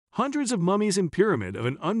Hundreds of mummies and pyramid of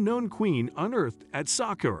an unknown queen unearthed at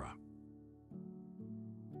Saqqara.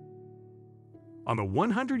 On the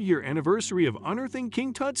 100-year anniversary of unearthing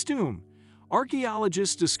King Tut's tomb,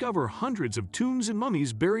 archaeologists discover hundreds of tombs and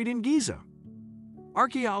mummies buried in Giza.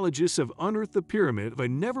 Archaeologists have unearthed the pyramid of a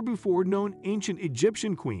never-before-known ancient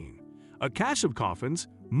Egyptian queen, a cache of coffins,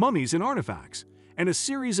 mummies and artifacts, and a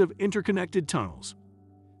series of interconnected tunnels.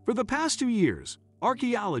 For the past 2 years,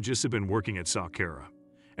 archaeologists have been working at Saqqara,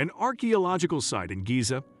 an archaeological site in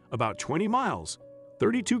Giza, about 20 miles,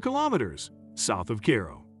 32 kilometers, south of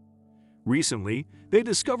Cairo. Recently, they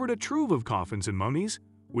discovered a trove of coffins and mummies,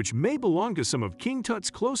 which may belong to some of King Tut's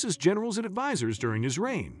closest generals and advisors during his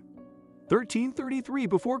reign, 1333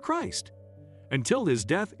 before Christ, until his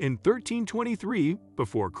death in 1323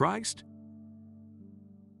 before Christ.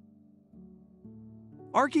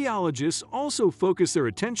 Archaeologists also focus their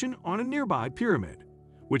attention on a nearby pyramid,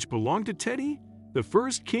 which belonged to Teti, the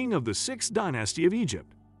first king of the 6th dynasty of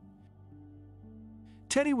Egypt.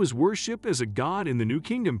 Teti was worshipped as a god in the New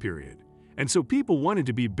Kingdom period, and so people wanted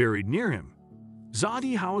to be buried near him.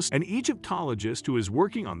 Zadi House, an Egyptologist who is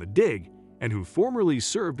working on the dig and who formerly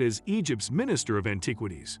served as Egypt's Minister of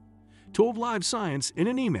Antiquities, told Live Science in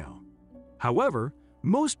an email. However,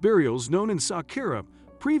 most burials known in Saqqara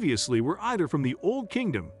previously were either from the Old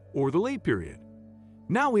Kingdom or the late period.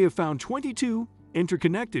 Now we have found 22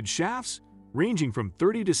 interconnected shafts ranging from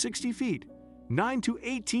 30 to 60 feet, 9 to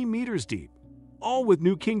 18 meters deep, all with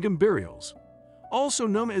New Kingdom burials. Also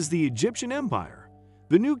known as the Egyptian Empire,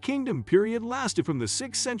 the New Kingdom period lasted from the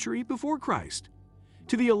 6th century before Christ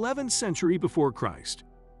to the 11th century before Christ.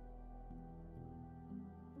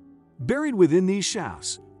 Buried within these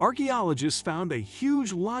shafts, archaeologists found a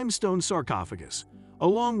huge limestone sarcophagus,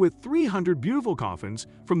 along with 300 beautiful coffins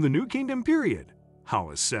from the New Kingdom period,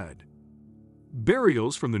 Howes said.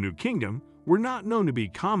 Burials from the New Kingdom were not known to be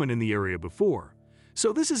common in the area before,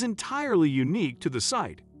 so this is entirely unique to the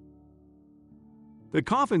site. The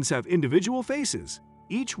coffins have individual faces,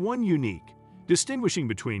 each one unique, distinguishing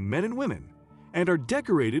between men and women, and are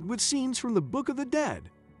decorated with scenes from the Book of the Dead,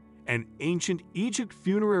 an ancient Egypt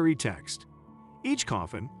funerary text. Each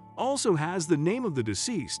coffin also has the name of the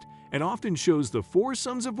deceased and often shows the 4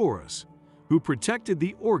 sons of Horus, who protected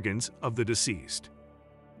the organs of the deceased.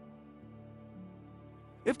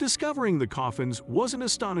 If discovering the coffins wasn't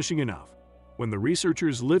astonishing enough, when the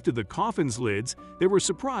researchers lifted the coffins' lids, they were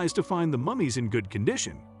surprised to find the mummies in good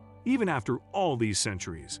condition, even after all these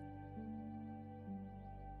centuries.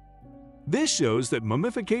 This shows that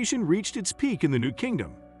mummification reached its peak in the New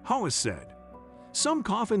Kingdom, Howes said. Some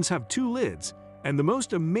coffins have 2 lids, and the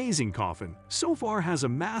most amazing coffin so far has a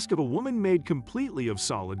mask of a woman made completely of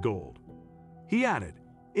solid gold. He added,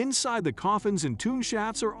 inside the coffins and tomb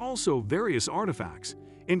shafts are also various artifacts,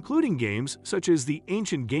 including games such as the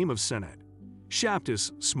ancient game of Senet,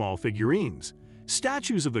 Shaptus small figurines,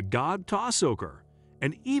 statues of the god Taasokar,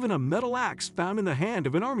 and even a metal axe found in the hand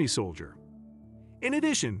of an army soldier. In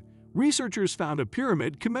addition, researchers found a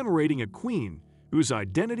pyramid commemorating a queen whose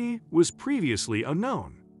identity was previously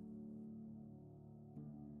unknown.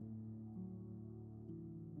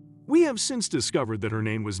 We have since discovered that her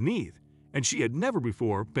name was Neith, and she had never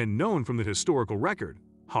before been known from the historical record,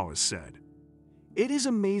 Howes said. It is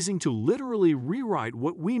amazing to literally rewrite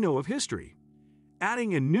what we know of history,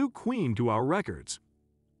 adding a new queen to our records.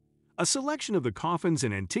 A selection of the coffins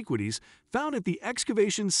and antiquities found at the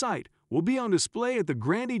excavation site will be on display at the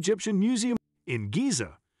Grand Egyptian Museum in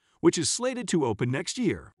Giza, which is slated to open next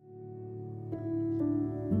year.